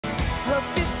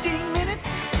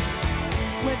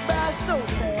so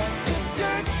fast.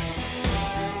 Dirt,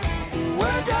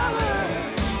 we're dollars.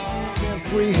 And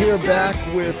free here back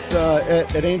with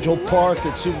at Angel Park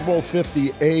at Super Bowl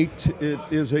 58. It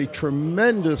is a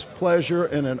tremendous pleasure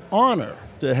and an honor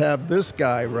to have this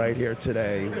guy right here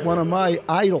today. One of my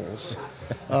idols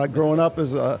growing up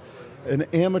as an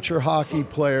amateur hockey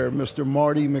player, Mr.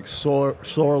 Marty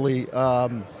McSorley.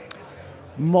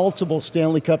 Multiple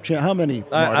Stanley Cup champions. How many,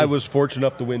 Marty? I was fortunate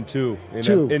enough to win two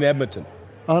in Edmonton.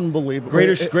 Unbelievable.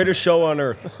 Greatest show on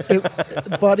earth.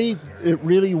 Buddy, it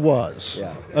really was.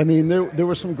 Yeah. I mean, there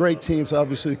were some great teams.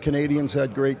 Obviously, the Canadians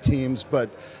had great teams, but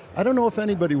I don't know if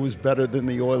anybody was better than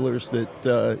the Oilers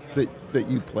that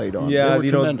you played on. Yeah,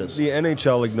 they were tremendous. The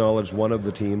NHL acknowledged one of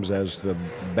the teams as the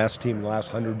best team in the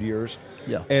last 100 years.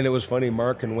 Yeah. And it was funny,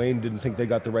 Mark and Wayne didn't think they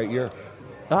got the right year.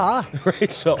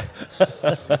 Right, so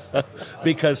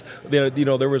because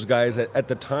there was guys at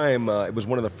the time. It was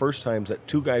one of the first times that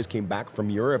two guys came back from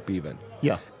Europe even,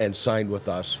 and signed with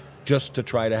us just to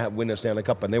try to win a Stanley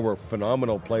Cup, and they were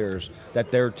phenomenal players. That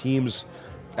their teams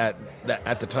at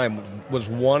the time was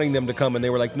wanting them to come, and they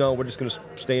were like, no, we're just going to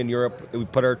stay in Europe. We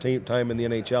put our time in the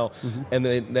NHL, and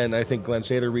then I think Glenn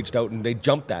Sather reached out and they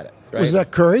jumped at it. Right? Was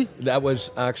that Curry? That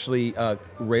was actually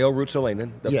Rayo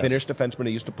Ruotsalainen, the Finnish defenseman who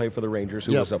used to play for the Rangers,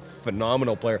 who was a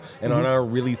phenomenal player. And on our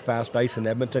really fast ice in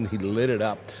Edmonton, he lit it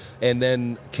up. And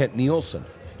then Kent Nielsen.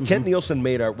 Kent Nielsen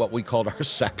made what we called our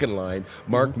second line.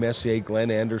 Mark Messier, Glenn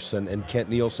Anderson, and Kent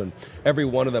Nielsen. Every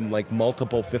one of them like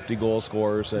multiple 50-goal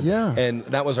scorers. And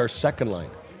that was our second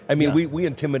line. I mean, we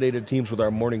intimidated teams with our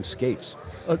morning skates.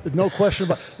 No question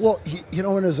about it. Well,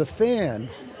 and as a fan,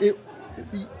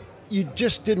 you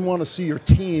just didn't want to see your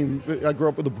team. I grew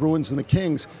up with the Bruins and the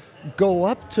Kings. Go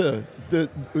up to the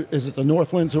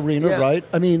Northlands Arena, right?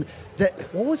 I mean,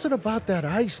 what was it about that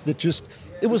ice that just?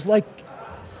 It was like,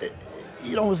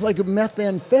 it was like a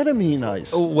methamphetamine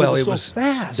ice. Oh well, it was so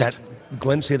fast. That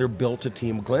Glenn Sather built a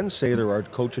team. Glenn Sather, our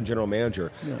coach and general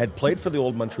manager, had played for the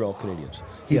old Montreal Canadiens.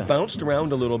 He bounced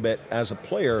around a little bit as a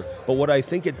player, but what I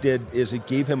think it did is it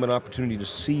gave him an opportunity to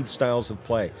see styles of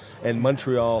play. And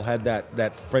Montreal had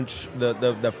that French,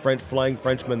 the French flying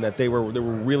Frenchmen that they were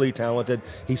really talented.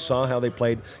 He saw how they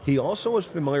played. He also was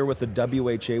familiar with the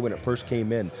WHA when it first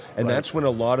came in, and that's when a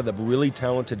lot of the really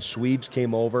talented Swedes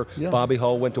came over. Bobby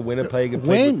Hull went to Winnipeg and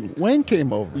played. Wayne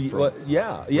came over. Right?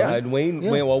 And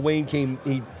Wayne came.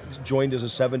 He joined as a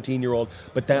 17-year-old,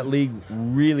 but that league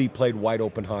really played wide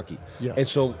open hockey. And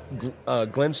so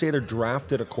Glenn Sather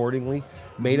drafted accordingly,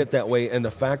 made it that way, and the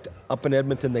fact up in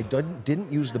Edmonton they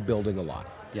didn't use the building a lot.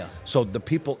 So the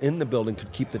people in the building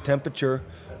could keep the temperature.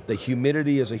 The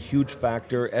humidity is a huge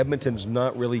factor. Edmonton's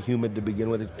not really humid to begin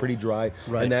with. It's pretty dry.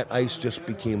 And that ice just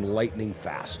became lightning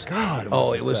fast. God,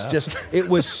 it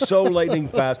was so lightning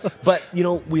fast. But,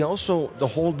 we also, the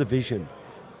whole division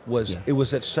it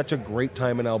was at such a great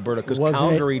time in Alberta because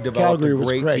Calgary developed a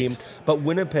great team. But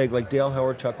Winnipeg, like Dale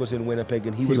Howard-Chuck was in Winnipeg,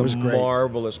 and he was a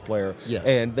marvelous player.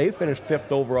 And they finished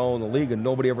 5th overall in the league, and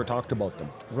nobody ever talked about them.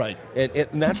 Right.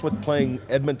 And that's with playing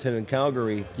Edmonton and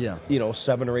Calgary,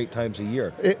 7 or 8 times a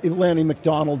year. Lanny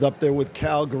McDonald up there with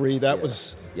Calgary,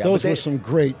 those were some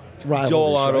great rivalries.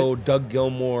 Joel Otto, Doug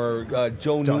Gilmore,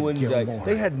 Joe Nguyen.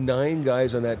 They had 9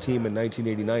 guys on that team in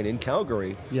 1989 in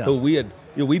Calgary who we had.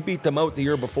 We beat them out the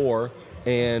year before,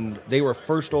 and they were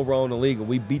 1st overall in the league, and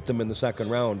we beat them in the second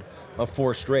round of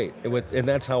 4 straight. And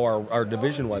that's how our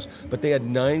division was. But they had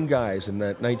 9 guys in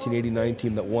that 1989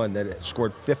 team that won that had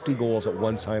scored 50 goals at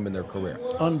one time in their career.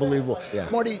 Unbelievable.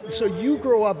 Marty, so you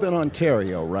grew up in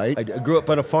Ontario, right? I grew up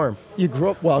on a farm. You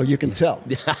grew up, well, you can tell.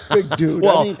 Big dude.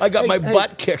 Well, I got my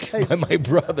butt kicked by my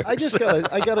brothers.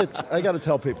 I gotta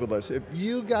tell people this. If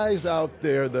you guys out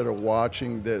there that are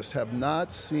watching this have not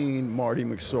seen Marty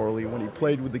McSorley when he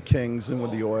played with the Kings and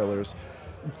with the Oilers,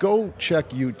 go check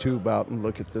YouTube out and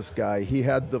look at this guy. He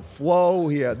had the flow.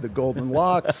 He had the golden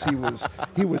locks. He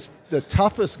was the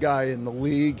toughest guy in the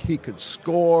league. He could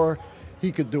score.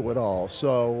 He could do it all.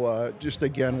 So just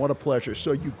again, what a pleasure.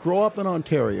 So you grew up in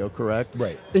Ontario, correct?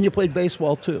 Right. And you played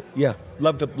baseball too. Yeah,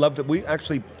 loved it. We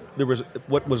actually,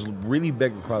 what was really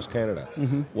big across Canada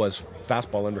was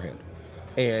fastball underhand.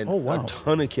 And a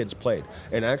ton of kids played.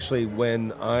 And actually,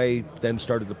 when I then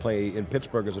started to play in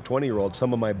Pittsburgh as a 20-year-old,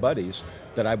 some of my buddies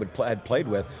that I had played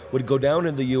with would go down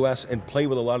in the U.S. and play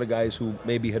with a lot of guys who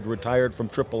maybe had retired from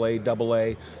AAA,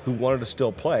 AA, who wanted to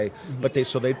still play, but they'd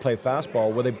play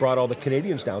fastball where they brought all the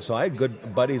Canadians down. So I had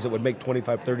good buddies that would make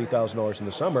 $25,000, $30,000 in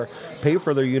the summer, pay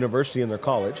for their university and their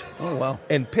college,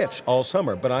 and pitch all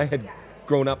summer. But I had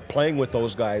grown up playing with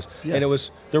those guys, Yeah. and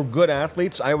they're good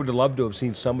athletes. I would have loved to have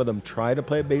seen some of them try to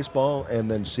play baseball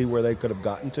and then see where they could have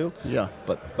gotten to. Yeah.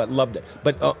 But loved it.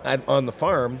 But on the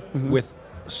farm with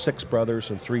 6 brothers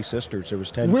and 3 sisters, there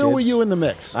was 10 Where kids. were you in the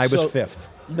mix? I was 5th.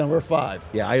 Number 5.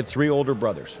 Yeah, I had 3 older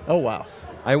brothers. Oh, wow.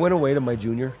 I went away to my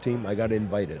junior team. I got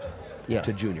invited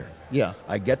to junior. Yeah.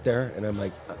 I get there, and I'm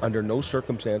like, under no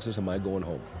circumstances am I going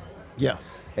home. Yeah.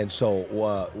 And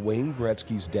so Wayne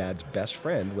Gretzky's dad's best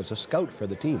friend was a scout for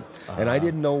the team. And I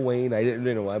didn't know Wayne. I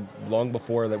didn't, long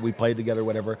before that we played together,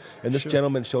 whatever. And this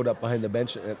gentleman showed up behind the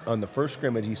bench on the first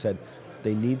scrimmage. He said,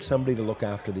 they need somebody to look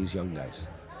after these young guys.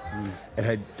 And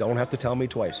I don't have to tell me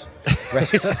twice,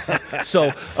 right?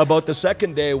 So about the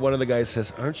second day, one of the guys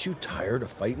says, aren't you tired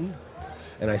of fighting?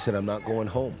 And I said, I'm not going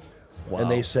home. Wow.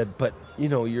 And they said, but,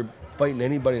 you're fighting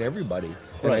anybody and everybody.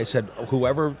 And I said,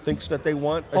 whoever thinks that they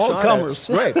want a All shot comers.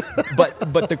 Right.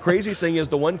 But the crazy thing is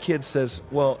the one kid says,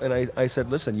 well, and I said,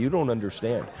 listen, you don't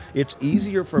understand. It's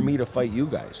easier for me to fight you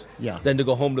guys than to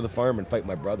go home to the farm and fight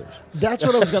my brothers. That's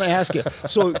what I was going to ask you.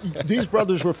 So these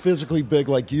brothers were physically big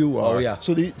like you are. Oh, yeah.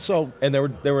 And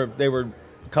they were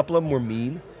a couple of them were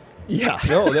mean. Yeah.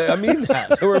 No, I mean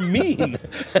that. They were mean.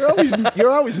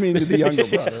 You're always mean to the younger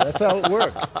brother. That's how it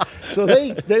works. So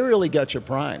they really got you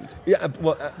primed. Yeah,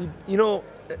 well,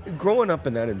 growing up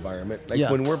in that environment, like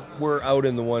when we're out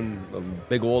in the one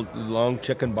big old long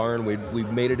chicken barn, we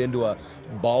made it into a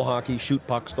ball hockey, shoot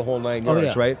pucks the whole 9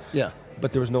 yards, right? Yeah.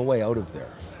 But there was no way out of there.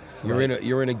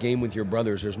 You're in a game with your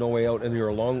brothers. There's no way out, and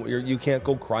you can't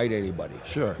go cry to anybody.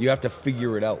 Sure. You have to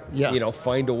figure it out. Yeah.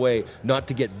 Find a way not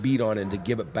to get beat on and to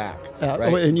give it back.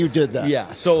 Right? And you did that.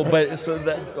 Yeah. So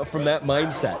that from that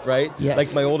mindset, right? Yes.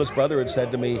 Like my oldest brother had said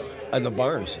to me in the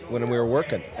barns when we were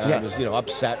working. I was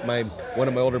upset. One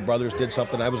of my older brothers did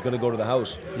something. I was going to go to the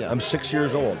house. Yeah. I'm 6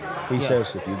 years old. He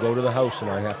says, if you go to the house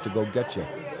and I have to go get you.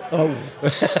 Oh,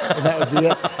 that would be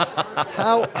it.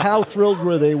 How thrilled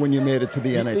were they when you made it to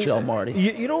the NHL, Marty?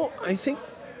 I think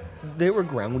they were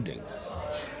grounding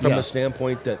from the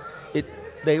standpoint that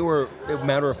they were a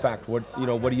matter of fact. What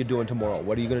are you doing tomorrow?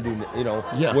 What are you going to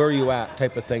do? Where are you at?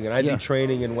 Type of thing. And I'd be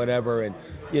training and whatever, and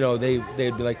they'd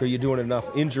be like, are you doing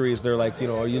enough? Injuries? They're like,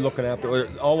 are you looking after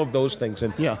all of those things?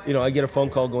 And I get a phone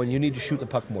call going, you need to shoot the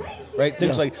puck more, right?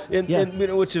 Things like,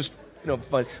 which is.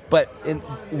 Fun. But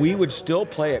we would still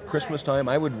play at Christmas time.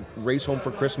 I would race home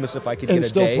for Christmas if I could get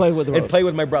a day. And play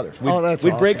with my brothers.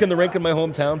 We'd break in the rink in my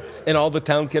hometown, and all the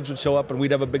town kids would show up, and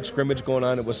we'd have a big scrimmage going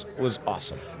on. It was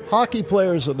awesome. Hockey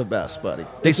players are the best, buddy.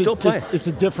 They still play. It's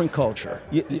a different culture.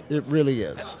 It really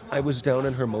is. I was down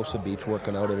in Hermosa Beach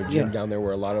working out at a gym down there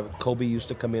where a lot of Kobe used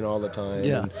to come in all the time.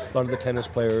 Yeah. And a lot of the tennis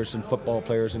players and football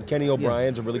players. And Kenny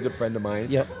O'Brien's a really good friend of mine.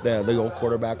 Yep. The old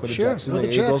quarterback with the Jets and with the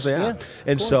the Eagles. Jets,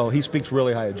 And so he speaks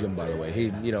really high of Jim, by the way. He,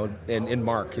 and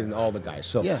Mark and all the guys.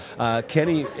 So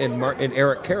Kenny and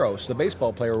Eric Karros, the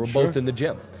baseball player, were both in the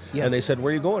gym. Yeah. And they said,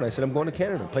 where are you going? I said, I'm going to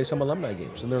Canada, play some alumni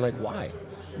games. And they're like, why?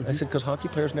 I said, because hockey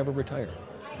players never retire.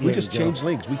 We just change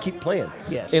leagues. We keep playing.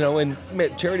 Yes. And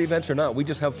charity events or not, we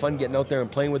just have fun getting out there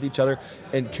and playing with each other.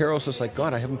 And Karros is like,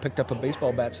 God, I haven't picked up a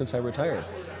baseball bat since I retired.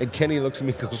 And Kenny looks at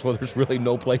me and goes, well, there's really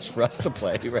no place for us to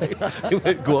play, right? We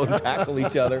would go out and tackle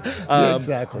each other.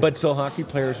 Exactly. But so hockey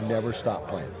players never stop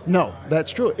playing. No, that's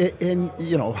true. And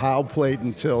Hal played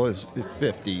until his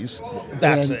 50s.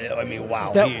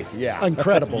 Wow.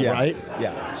 Incredible, right?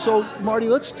 Yeah. So, Marty,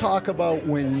 let's talk about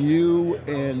when you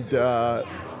and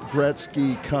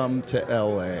Gretzky come to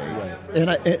L.A.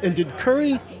 Right. And did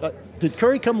Curry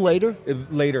come later?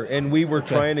 Later, and we were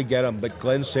trying to get him, but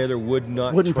Glenn Sather wouldn't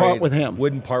part with him.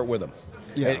 Wouldn't part with him.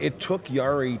 Yeah. And it took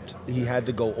Yari. He had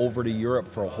to go over to Europe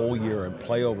for a whole year and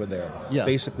play over there. Yeah.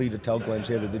 Basically, to tell Glenn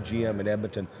Sather, the GM in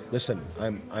Edmonton, listen,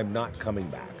 I'm not coming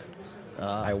back.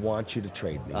 I want you to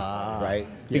trade me, right?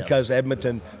 Yes. Because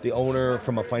Edmonton, the owner,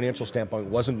 from a financial standpoint,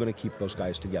 wasn't going to keep those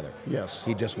guys together. Yes.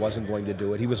 He just wasn't going to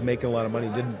do it. He was making a lot of money.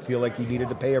 Didn't feel like he needed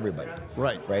to pay everybody.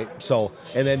 Right. So,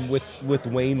 and then with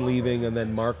Wayne leaving, and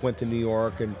then Mark went to New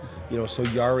York, and so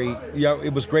Yari,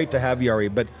 it was great to have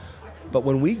Yari, but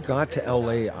when we got to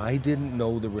LA, I didn't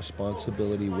know the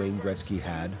responsibility Wayne Gretzky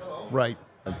had. Right.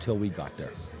 Until we got there.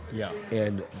 Yeah.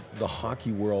 And the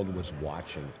hockey world was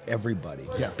watching, everybody.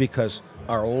 Yeah. Because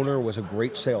our owner was a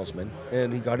great salesman,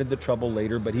 and he got into trouble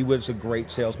later, but he was a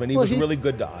great salesman. He was really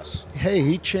good to us. Hey,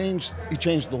 he changed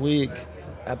the league.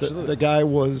 Absolutely. The guy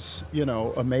was,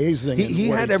 amazing. He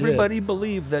had everybody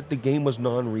believe that the game was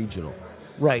non-regional.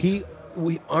 Right. He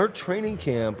our training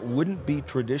camp wouldn't be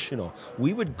traditional.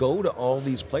 We would go to all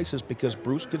these places because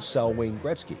Bruce could sell Wayne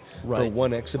Gretzky for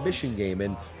one exhibition game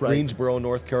in Greensboro,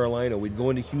 North Carolina. We'd go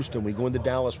into Houston, we'd go into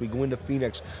Dallas, we'd go into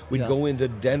Phoenix, we'd go into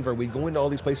Denver, we'd go into all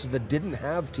these places that didn't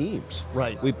have teams.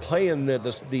 We'd play in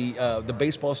the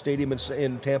baseball stadium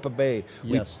in Tampa Bay.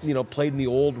 Yes. We played in the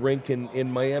old rink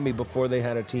in Miami before they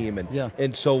had a team,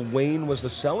 and so Wayne was the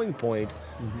selling point.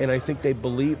 And I think they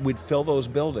believed we'd fill those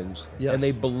buildings, and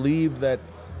they believed that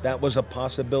was a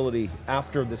possibility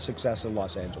after the success in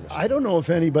Los Angeles. I don't know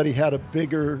if anybody had a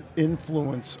bigger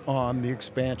influence on the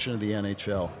expansion of the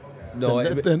NHL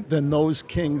than those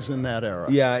Kings in that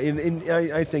era. Yeah, and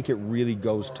I think it really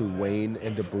goes to Wayne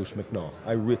and to Bruce McNall.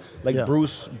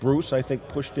 Bruce, I think,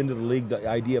 pushed into the league the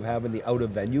idea of having the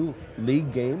out-of-venue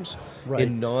league games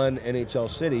in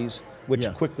non-NHL cities,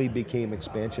 which quickly became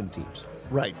expansion teams.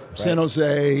 San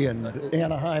Jose and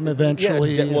Anaheim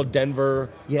eventually. Denver,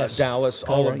 Dallas,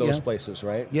 all of those places,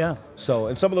 right? Yeah. So,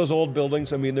 and some of those old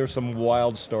buildings, I mean, there's some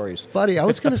wild stories. Buddy, I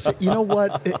was going to say, you know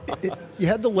what? You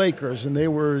had the Lakers, and they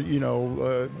were,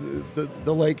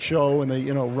 the Lake Show, and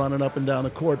they, running up and down the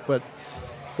court. But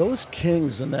those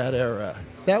Kings in that era,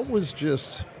 that was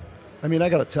just, I mean, I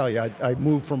got to tell you, I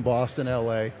moved from Boston,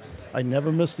 L.A. I never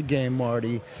missed a game,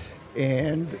 Marty.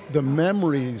 And the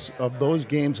memories of those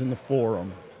games in the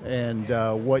Forum and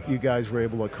what you guys were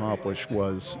able to accomplish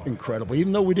was incredible.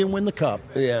 Even though we didn't win the Cup,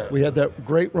 we had that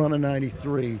great run in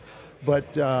 '93. But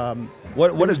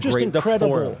what is just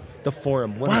incredible. The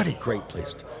Forum, what a great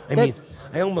place. I mean,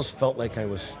 I almost felt like I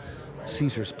was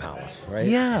Caesar's Palace, right?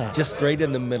 Yeah. Just right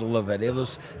in the middle of it. It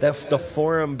was the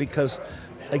Forum because.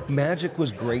 Like, Magic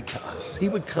was great to us. He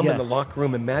would come in the locker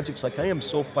room, and Magic's like, I am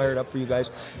so fired up for you guys.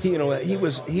 He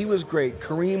was great.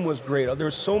 Kareem was great. There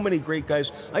were so many great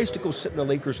guys. I used to go sit in the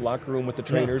Lakers locker room with the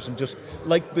trainers and just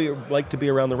like to be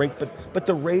around the rink. But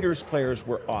the Raiders players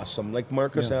were awesome. Like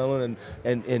Marcus Allen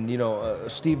and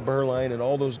Steve Berline and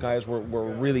all those guys were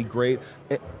really great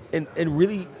and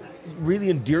really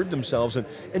endeared themselves, and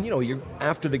you're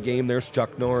after the game. There's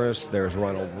Chuck Norris, there's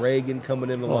Ronald Reagan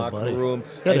coming in the locker room.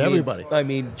 Everybody. I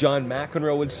mean, John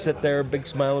McEnroe would sit there, big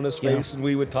smile on his face, and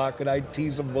we would talk, and I'd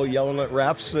tease him about yelling at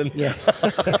refs. And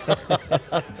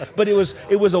but it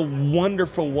was a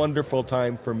wonderful, wonderful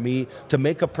time for me to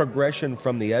make a progression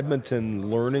from the Edmonton,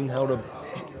 learning how to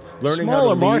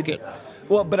Smaller lead. market.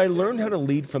 Well, but I learned how to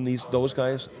lead from those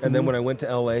guys, and then when I went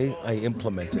to LA, I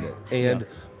implemented it, and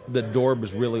the door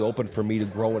was really open for me to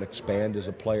grow and expand as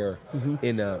a player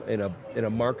in a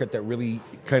market that really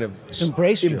kind of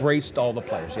embraced all the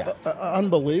players.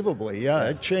 Unbelievably,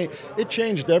 it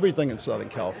changed everything in Southern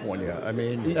California. I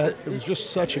mean, it was just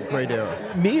such a great era.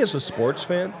 Me as a sports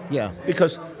fan,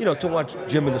 because to watch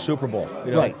Jim in the Super Bowl,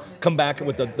 come back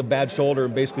with the bad shoulder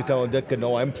and basically telling Ditka,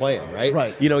 no, I'm playing,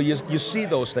 right? You see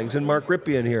those things, and Mark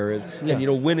Ripien here,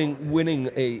 and winning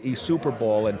a Super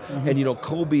Bowl, and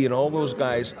Kobe and all those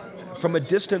guys. From a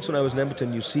distance, when I was in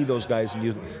Edmonton, you see those guys, and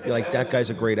you're like, that guy's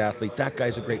a great athlete, that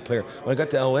guy's a great player. When I got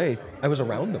to L.A., I was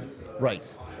around them. Right?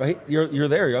 You're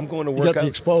there. I'm going to work out. You got the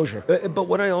exposure. But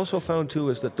what I also found, too,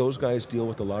 is that those guys deal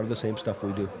with a lot of the same stuff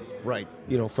we do. Right.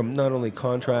 From not only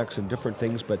contracts and different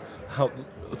things, but how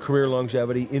career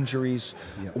longevity, injuries,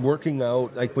 working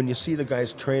out. Like when you see the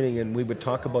guys training, and we would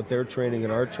talk about their training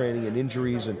and our training and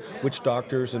injuries and which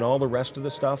doctors and all the rest of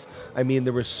the stuff. I mean,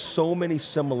 there were so many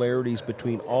similarities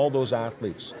between all those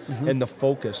athletes and the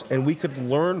focus. And we could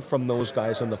learn from those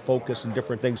guys on the focus and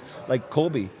different things. Like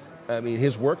Kobe. I mean,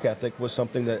 his work ethic was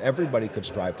something that everybody could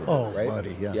strive to do, right?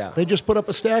 Buddy, They just put up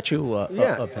a statue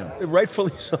of him.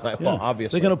 Rightfully so. Well,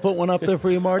 obviously. They're going to put one up there for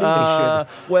you, Marty?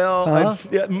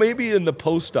 Maybe in the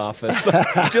post office.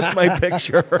 Just my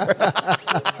picture.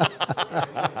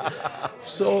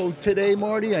 So today,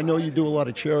 Marty, I know you do a lot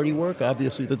of charity work.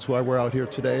 Obviously, that's why we're out here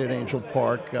today at Angel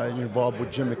Park. You're involved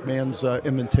with Jim McMahon's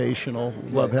Invitational.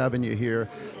 Love having you here.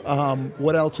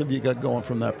 What else have you got going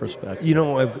from that perspective?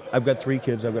 I've got 3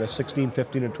 kids. I've got a 16,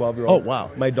 15, and 12-year-old. Oh,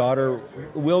 wow. My daughter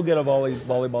will get a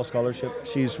volleyball scholarship.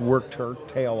 She's worked her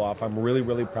tail off. I'm really,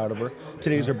 really proud of her.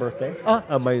 Today's her birthday.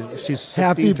 She's 16,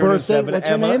 happy birthday. 7. What's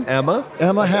her name?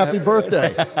 Emma, happy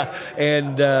birthday.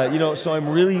 And, so I'm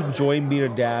really enjoying being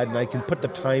a dad, and I can put the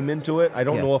time into it. I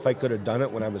don't know if I could have done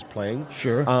it when I was playing.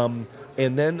 Sure.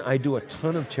 And then I do a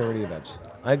ton of charity events.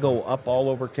 I go up all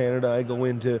over Canada. I go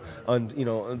into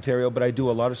Ontario, but I do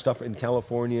a lot of stuff in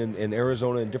California and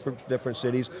Arizona and different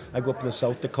cities. I go up to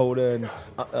South Dakota and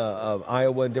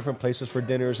Iowa and different places for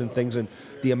dinners and things. And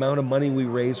the amount of money we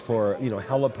raise for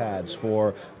helipads,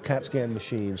 for CAT scan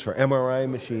machines, for MRI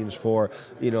machines, for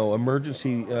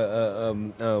emergency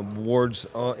wards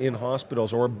in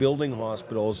hospitals or building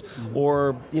hospitals,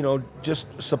 or just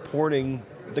supporting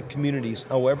the communities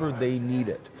however they need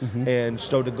it. And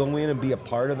so to go in and be a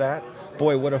part of that,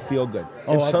 boy, what a feel good.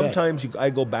 And sometimes I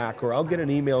go back, or I'll get an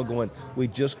email going, we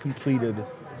just completed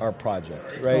our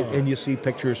project, right? And you see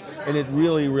pictures, and it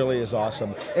really, really is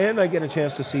awesome. And I get a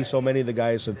chance to see so many of the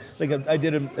guys. And like I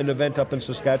did an event up in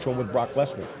Saskatchewan with Brock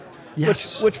Lesnar.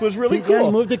 Yes, which was really cool. Yeah,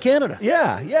 he moved to Canada.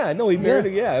 Yeah. No, he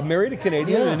married a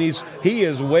Canadian, and he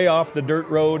is way off the dirt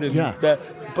road. And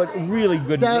but really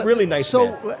good, really nice.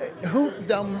 So,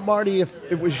 man. Marty, if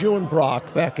it was you and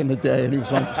Brock back in the day, and he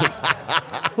was on,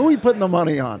 who are you putting the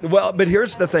money on? Well, but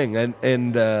here's the thing, and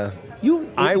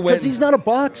because he's not a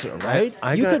boxer, right?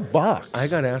 You could box. I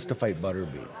got asked to fight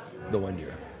Butterbean the one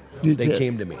year. They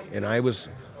came to me, and I was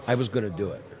going to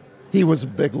do it. He was a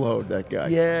big load, that guy.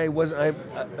 Yeah, he was. I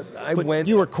went.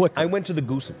 You were quick. I went to the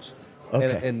Goosens.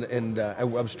 Okay. And I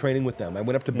was training with them. I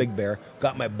went up to Big Bear,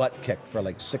 got my butt kicked for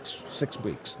like six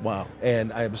weeks. Wow.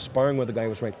 And I was sparring with a guy who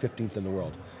was ranked 15th in the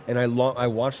world. And I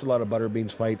watched a lot of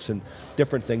Butterbean's fights and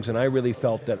different things, and I really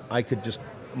felt that I could just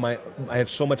I had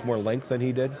so much more length than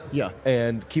he did. Yeah.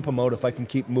 And keep him out if I can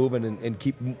keep moving and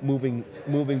keep moving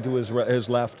to his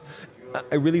left.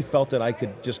 I really felt that I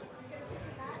could just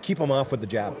keep him off with the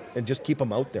jab and just keep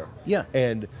him out there. Yeah.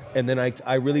 And then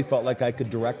I really felt like I could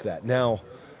direct that. Now,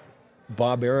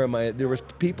 Bob Arum, there was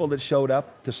people that showed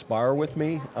up to spar with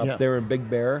me up there in Big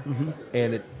Bear,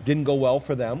 and it didn't go well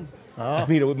for them. I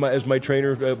mean, as my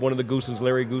trainer, one of the Goosens,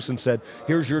 Larry Goosen, said,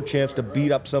 here's your chance to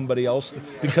beat up somebody else,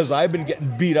 because I've been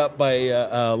getting beat up by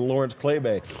Lawrence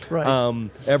Claybay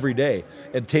every day,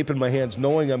 and taping my hands,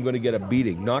 knowing I'm going to get a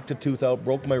beating. Knocked a tooth out,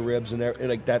 broke my ribs, and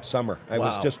like that summer.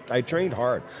 I trained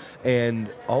hard. And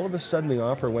all of a sudden, the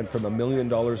offer went from $1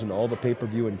 million and all the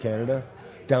pay-per-view in Canada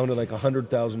down to like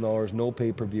 $100,000, no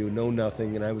pay-per-view, no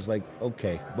nothing, and I was like,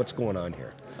 okay, what's going on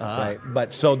here? Right?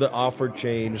 But so the offer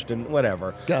changed and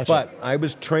whatever. Gotcha. But I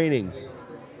was training,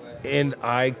 and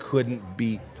I couldn't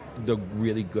beat the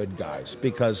really good guys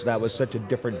because that was such a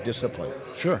different discipline.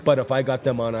 Sure. But if I got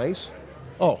them on ice,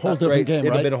 whole different game, it'd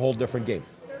right? have been a whole different game.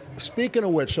 Speaking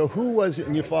of which, so who was,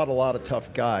 and you fought a lot of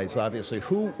tough guys, obviously.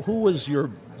 Who was your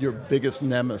biggest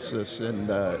nemesis in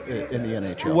the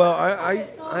NHL? Well,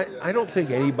 I don't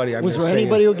think anybody. Was there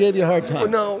anybody who gave you a hard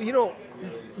time? Well,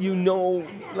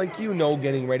 no,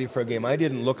 getting ready for a game. I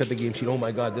didn't look at the game sheet. Oh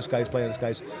my God, this guy's playing. This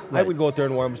guy's. Right. I would go out there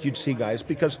and warm. You'd see guys,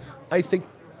 because I think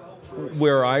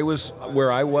where I was,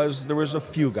 there was a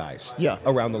few guys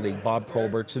around the league. Bob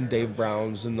Proberts and Dave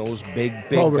Browns and those big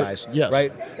guys,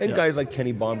 right? And guys like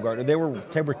Kenny Baumgartner, they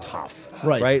were tough,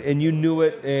 right? And you knew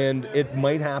it, and it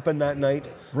might happen that night.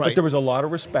 Right. But there was a lot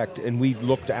of respect, and we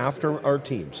looked after our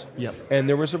teams. Yep. And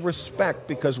there was a respect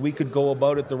because we could go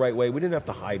about it the right way. We didn't have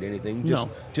to hide anything.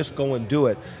 Just go and do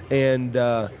it. And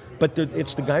but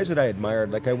it's the guys that I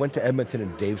admired. Like I went to Edmonton,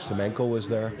 and Dave Semenko was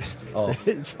there. Oh,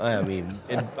 I mean,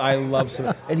 I love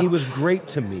Semenko. And he was great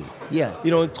to me. Yeah.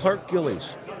 And Clark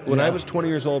Gillies. When I was 20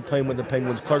 years old playing with the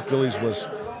Penguins, Clark Gillies was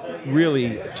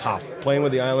really tough. Playing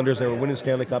with the Islanders, they were winning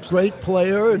Stanley Cups. Great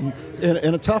player and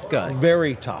a tough guy.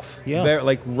 Very tough. Yeah.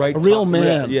 A real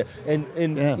man. Yeah. And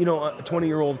a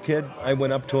 20-year-old kid, I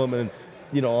went up to him and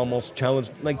almost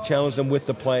challenged him with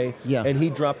the play. Yeah. And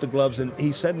he dropped the gloves, and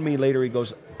he said to me later, he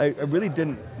goes, I really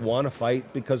didn't want to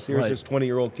fight because here's this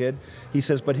 20-year-old kid. He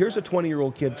says, but here's a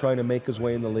 20-year-old kid trying to make his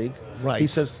way in the league. Right. He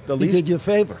says, he did you a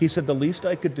favor. He said, the least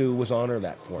I could do was honor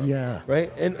that for him. Yeah.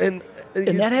 Right? And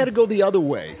that had to go the other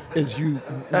way as you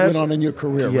went on in your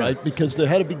career, right? Because there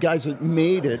had to be guys that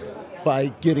made it by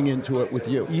getting into it with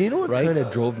you. You know what kind of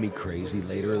drove me crazy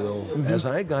later, though? As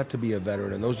I got to be a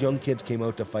veteran and those young kids came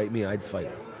out to fight me, I'd fight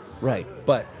them. Right.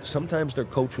 But sometimes their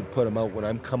coach would put them out when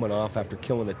I'm coming off after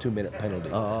killing a 2-minute penalty.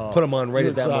 Put them on right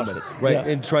at that moment. Right. Yeah.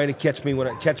 And trying to catch me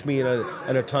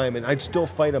at a time. And I'd still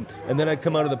fight them. And then I'd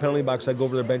come out of the penalty box, I'd go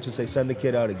over to their bench and say, send the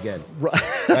kid out again.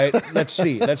 Right. Let's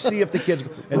see if the kids,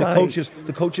 and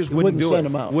the coaches wouldn't do send it.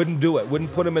 Them out. Wouldn't do it.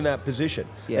 Wouldn't put them in that position.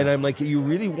 Yeah. And I'm like, you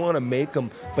really want to make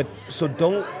them, but so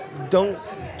don't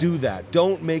do that.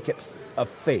 Don't make it a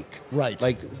fake. Right.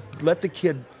 Like, let the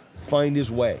kid find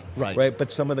his way. Right.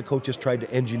 But some of the coaches tried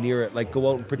to engineer it, like go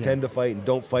out and pretend to fight and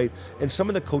don't fight. And some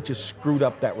of the coaches screwed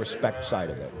up that respect side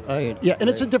of it. And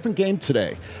it's a different game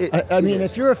today. I mean,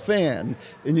 if you're a fan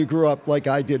and you grew up like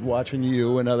I did watching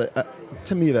you and other,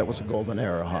 to me that was a golden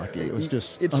era of hockey. It was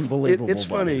just unbelievable. It's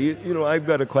funny. You know, I've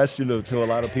got a question to a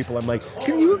lot of people. I'm like,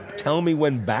 can you tell me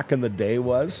when back in the day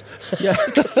was? Yeah.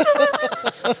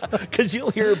 Because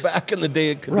you'll hear back in the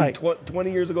day, it could be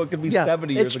 20 years ago, it could be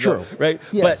 70 years ago. True. Right?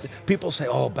 Yes. But people say,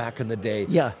 oh, back in the day.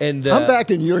 Yeah. And I'm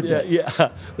back in your day.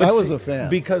 Yeah. I was a fan.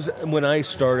 Because when I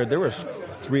started, there was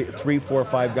three, 4,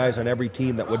 5 guys on every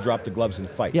team that would drop the gloves and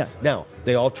fight. Yeah. Now,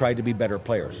 they all tried to be better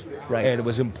players. Right. And it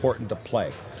was important to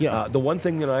play. Yeah. The one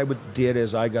thing that I did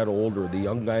as I got older, the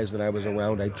young guys that I was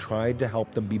around, I tried to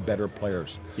help them be better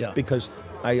players. Yeah. Because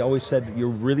I always said, you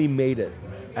really made it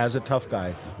as a tough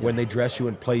guy when they dress you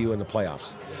and play you in the playoffs.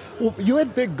 Well, you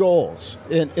had big goals,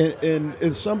 and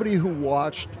as somebody who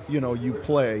watched, you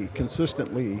play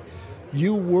consistently,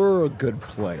 you were a good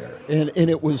player, and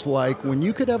it was like when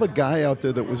you could have a guy out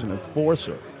there that was an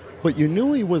enforcer, but you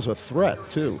knew he was a threat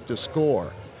too to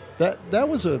score. That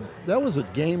was a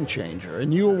game changer,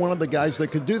 and you were one of the guys that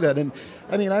could do that. And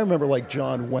I mean, I remember like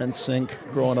John Wensink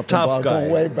growing up, tough guy,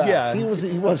 way back. Yeah, he was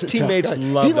a teammates tough guy.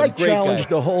 loved He him. Great challenged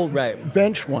guy. the whole Right.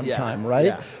 bench one time, right?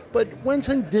 Yeah. But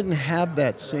Wensink didn't have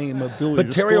that same ability. But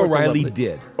to Terry score at the O'Reilly level that-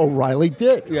 did. O'Reilly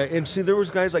did. Yeah, and see, there was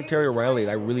guys like Terry O'Reilly, and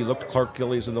I really looked at Clark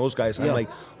Gillies and those guys. And Yeah. I'm like,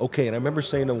 okay. And I remember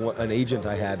saying to an agent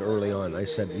I had early on, I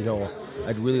said,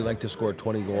 I'd really like to score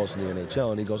 20 goals in the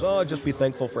NHL. And he goes, oh, just be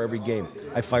thankful for every game.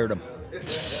 I fired him.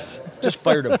 Just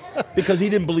fired him because he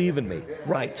didn't believe in me.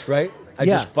 Right. Right?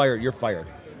 You're fired.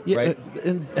 Yeah, Right?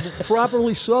 and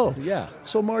properly so. Yeah.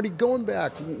 So, Marty, going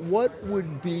back, what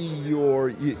would be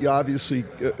you obviously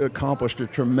accomplished a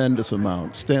tremendous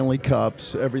amount. Stanley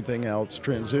Cups, everything else,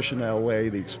 transition to LA,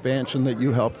 the expansion that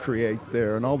you helped create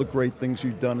there, and all the great things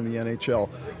you've done in the NHL.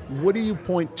 What do you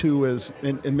point to as,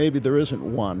 and maybe there isn't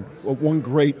one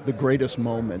the greatest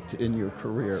moment in your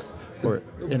career or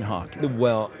in hockey?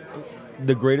 Well,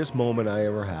 the greatest moment I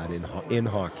ever had in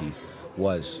hockey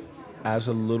was, as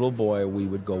a little boy, we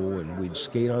would go and we'd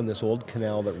skate on this old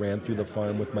canal that ran through the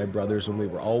farm with my brothers, and we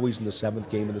were always in the 7th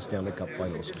game of the Stanley Cup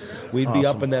Finals. We'd be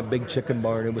up in that big chicken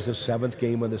barn. It was the 7th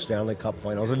game of the Stanley Cup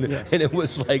Finals, and it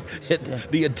was like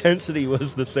the intensity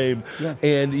was the same. Yeah.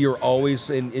 And you're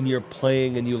always and you're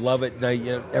playing, and you love it. Now,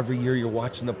 every year you're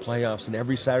watching the playoffs, and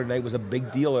every Saturday night was a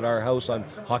big deal at our house on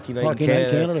Hockey Night in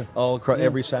Canada. All across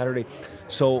every Saturday.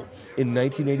 So in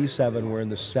 1987, we're in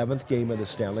the 7th game of the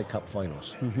Stanley Cup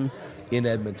Finals. Mm-hmm. In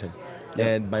Edmonton,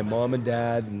 and my mom and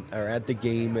dad are at the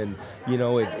game, and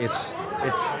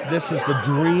this is the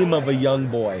dream of a young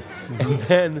boy. And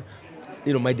then,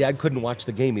 my dad couldn't watch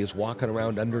the game. He was walking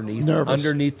around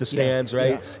underneath the stands,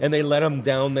 right? Yeah. And they let him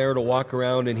down there to walk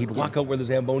around, and he'd walk out where the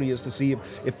Zamboni is to see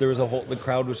if there was the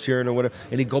crowd was cheering or whatever,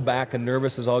 and he'd go back and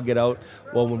nervous as all get out.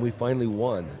 Well, when we finally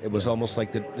won, it was almost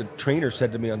like the trainer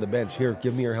said to me on the bench, "Here,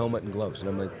 give me your helmet and gloves." And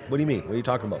I'm like, "What do you mean? What are you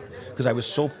talking about?" Because I was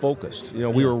so focused.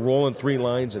 We were rolling 3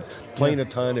 lines and playing a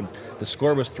ton, and the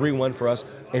score was 3-1 for us,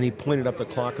 and he pointed up the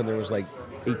clock, and there was like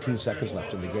 18 seconds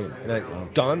left in the game. And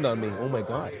it dawned on me, oh my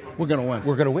God. We're going to win.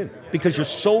 We're going to win. Because you're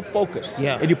so focused.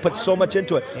 Yeah. And you put so much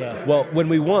into it. Yeah. Well, when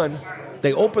we won,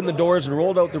 they opened the doors and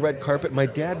rolled out the red carpet. My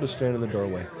dad was standing in the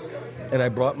doorway. And I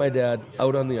brought my dad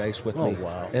out on the ice with me.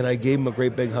 Wow. And I gave him a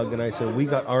great big hug, and I said, we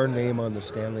got our name on the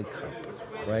Stanley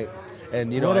Cup, right?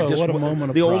 And what a moment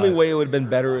of the only pride. way it would have been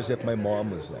better is if my mom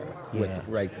was there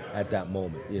right at that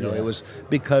moment. It was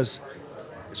because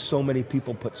so many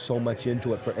people put so much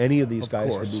into it for any of these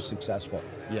guys to be successful,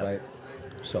 right?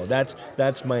 So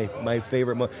that's my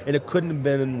favorite moment, and it couldn't have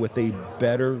been with a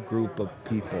better group of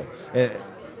people.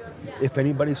 If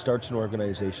anybody starts an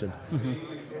organization,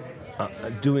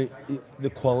 doing the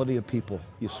quality of people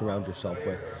you surround yourself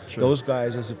with. Sure. Those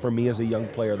guys, for me as a young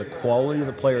player, the quality of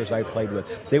the players I played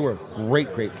with, they were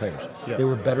great players. Yeah. They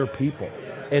were better people,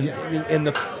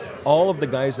 and all of the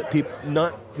guys that people,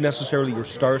 not necessarily your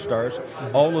stars,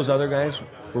 all those other guys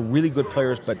were really good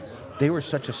players, but they were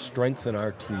such a strength in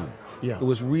our team. Yeah. It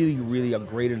was really, really a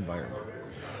great environment.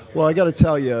 Well, I got to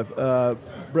tell you,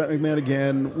 Brett McMahon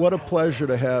again, what a pleasure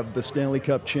to have the Stanley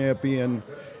Cup champion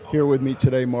here with me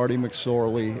today, Marty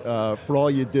McSorley. For all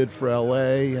you did for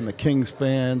LA and the Kings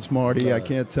fans, Marty, I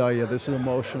can't tell you, this is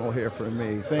emotional here for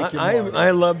me. Thank you, Marty.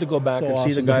 I love to go back So and see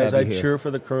awesome the to guys. have I you here. cheer for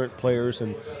the current players,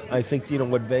 and I think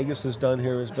what Vegas has done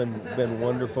here has been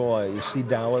wonderful. You see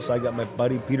Dallas. I got my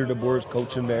buddy Peter DeBoer's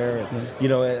coaching there, and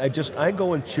I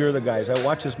go and cheer the guys. I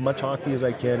watch as much hockey as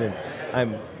I can,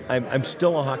 and I'm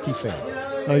still a hockey fan.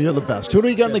 Oh, you're the best. Who do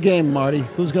you got in the game, Marty?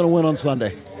 Who's going to win on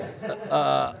Sunday?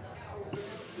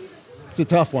 It's a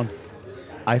tough one.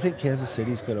 I think Kansas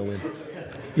City's going to win.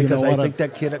 You Because know I what? think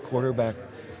that kid at quarterback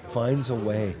finds a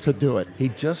way. To do it. He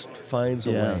just finds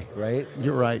a way, right?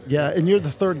 You're right. Yeah, and you're the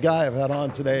third guy I've had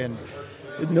on today, and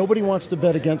nobody wants to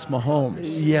bet against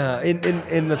Mahomes. Yeah,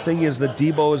 and the thing is that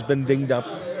Debo has been dinged up.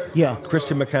 Yeah.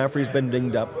 Christian McCaffrey's been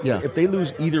dinged up. Yeah. If they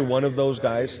lose either one of those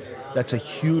guys, that's a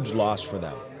huge loss for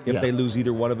them. If Yeah. they lose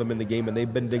either one of them in the game and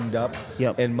they've been dinged up.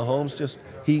 Yep. And Mahomes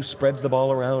he spreads the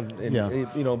ball around. And, Yeah.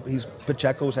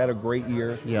 Pacheco's had a great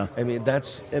year. Yeah. I mean,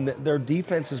 their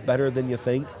defense is better than you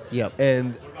think. Yep.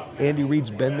 And Andy Reid's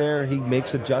been there. He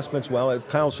makes adjustments well.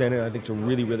 Kyle Shanahan, I think, is a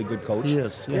really, really good coach. He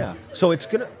is, yeah. So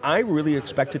I really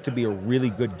expect it to be a really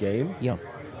good game. Yeah.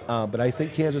 But I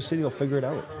think Kansas City will figure it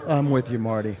out. I'm with you,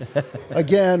 Marty.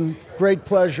 Again, great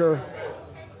pleasure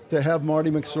to have Marty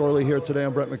McSorley here today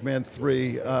on Brett McMahon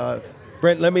 3.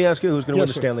 Brent, let me ask you, who's going to Yes, win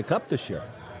the sir. Stanley Cup this year?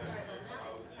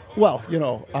 Well,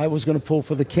 I was going to pull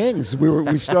for the Kings.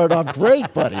 We started off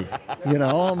great, buddy.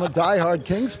 I'm a diehard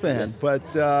Kings fan, but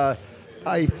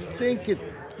I think at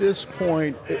this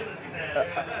point,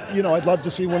 I'd love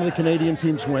to see one of the Canadian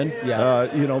teams win. Yeah.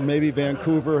 Maybe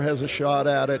Vancouver has a shot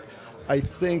at it. I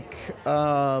think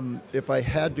if I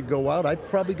had to go out, I'd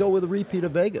probably go with a repeat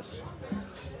of Vegas.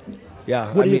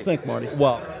 Yeah. What do you think, Marty?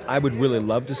 Well, I would really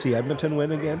love to see Edmonton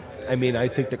win again. I mean, I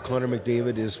think that Connor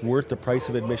McDavid is worth the price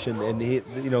of admission, and he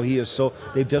is so.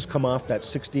 They've just come off that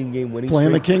 16-game winning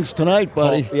Playing the streak. Kings tonight,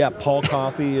 buddy. Paul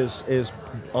Coffey is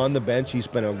on the bench. He's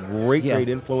been a great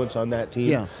influence on that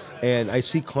team. Yeah. And I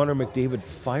see Connor McDavid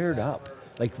fired up.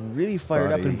 Like really fired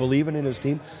up Buddy. and believing in his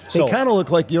team. They kind of look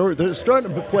like they're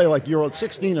starting to play like Euro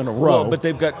 16 in a row. Well, but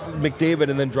they've got McDavid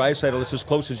and then Draisaitl. It's as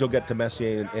close as you'll get to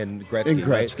Messier and Gretzky. And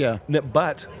Gretzky, right? yeah.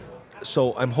 But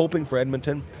so I'm hoping for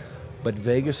Edmonton, but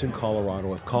Vegas and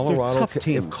Colorado. If tough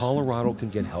teams. Colorado can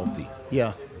get healthy,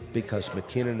 yeah. because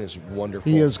McKinnon is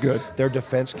wonderful. He is good. Their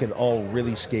defense can all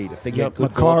really skate if they get Yep,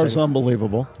 good McCarr's goaltending.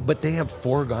 unbelievable. But they have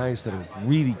 4 guys that are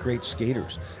really great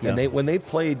skaters. Yeah. And when they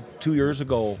played 2 years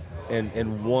ago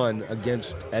and won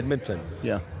against Edmonton,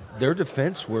 Yeah. their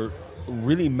defense were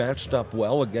really matched up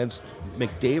well against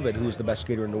McDavid, who is the best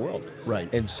skater in the world.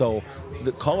 Right. And so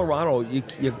the Colorado, you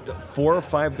 4 or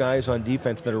 5 guys on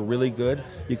defense that are really good.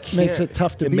 You can't, Makes it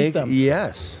tough to beat them.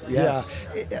 Yes. Yeah,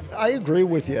 I agree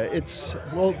with you.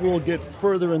 We'll get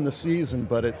further in the season,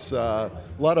 but it's a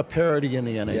lot of parity in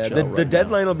the NHL. Yeah, the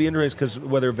deadline will be interesting because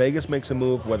whether Vegas makes a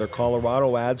move, whether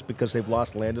Colorado adds because they've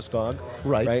lost Landeskog,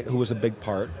 Right. who was a big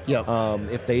part. Yeah.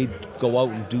 If they go out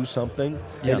and do something,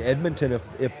 Yeah. and Edmonton,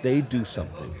 if they do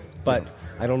something, but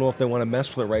I don't know if they want to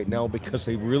mess with it right now because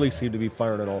they really seem to be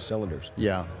firing on all cylinders.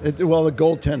 Yeah. The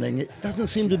goaltending, it doesn't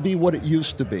seem to be what it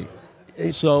used to be.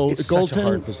 It's the such goaltending, a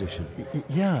hard position.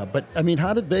 Yeah, but I mean,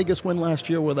 how did Vegas win last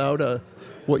year without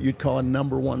what you'd call a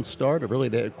number 1 starter? Really,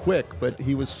 they had Quick, but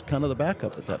he was kind of the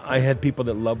backup at that point. I had people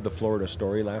that loved the Florida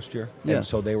story last year, Yeah. and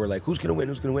so they were like, "Who's going to win?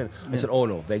 Who's going to win?" I said, "Oh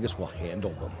no, Vegas will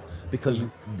handle them because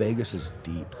Vegas is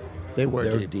deep. They're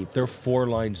deep. They're 4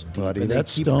 lines deep, Buddy, and they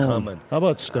that's keep Stone. coming. How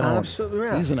about Stone? Absolutely,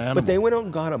 yeah. He's an animal. But they went out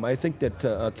and got him. I think that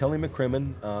Kelly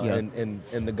McCrimmon Yeah.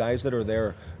 and the guys that are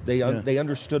there, they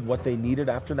understood what they needed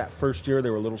after that first year. They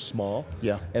were a little small,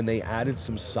 Yeah. and they added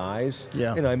some size.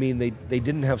 Yeah. And I mean, they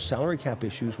didn't have salary cap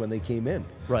issues when they came in.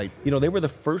 Right. They were the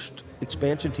first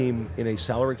expansion team in a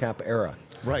salary cap era.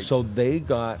 Right. So they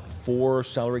got 4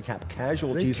 salary cap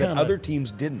casualties that kinda- other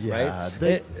teams didn't, Yeah, right?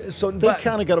 they But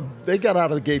kind of got out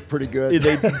of the gate pretty good.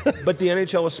 but the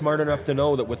NHL was smart enough to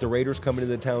know that with the Raiders coming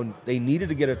into town, they needed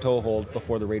to get a toehold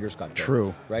before the Raiders got there.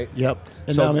 True. Right? Yep.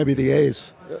 And So- now maybe the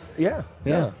A's. Yeah.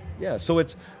 Yeah. So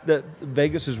it's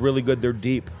Vegas is really good. They're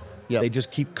deep. Yep. They just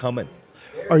keep coming.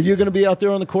 Are you going to be out there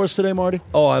on the course today, Marty?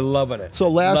 Oh, I'm loving it. So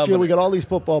last year Loving we it. got all these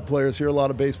football players here, a lot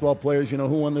of baseball players. You know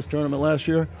who won this tournament last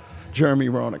year? Jeremy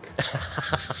Roenick.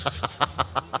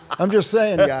 I'm just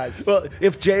saying, guys. Well,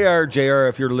 if JR,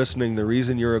 if you're listening, the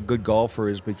reason you're a good golfer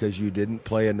is because you didn't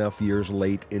play enough years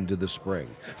late into the spring.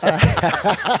 We're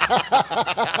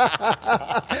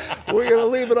going to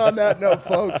leave it on that note,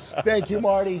 folks. Thank you,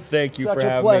 Marty. Thank you Such for a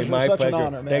having pleasure. me. My Such pleasure. an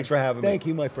honor, man. Thanks for having me. Thank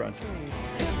you, my friend.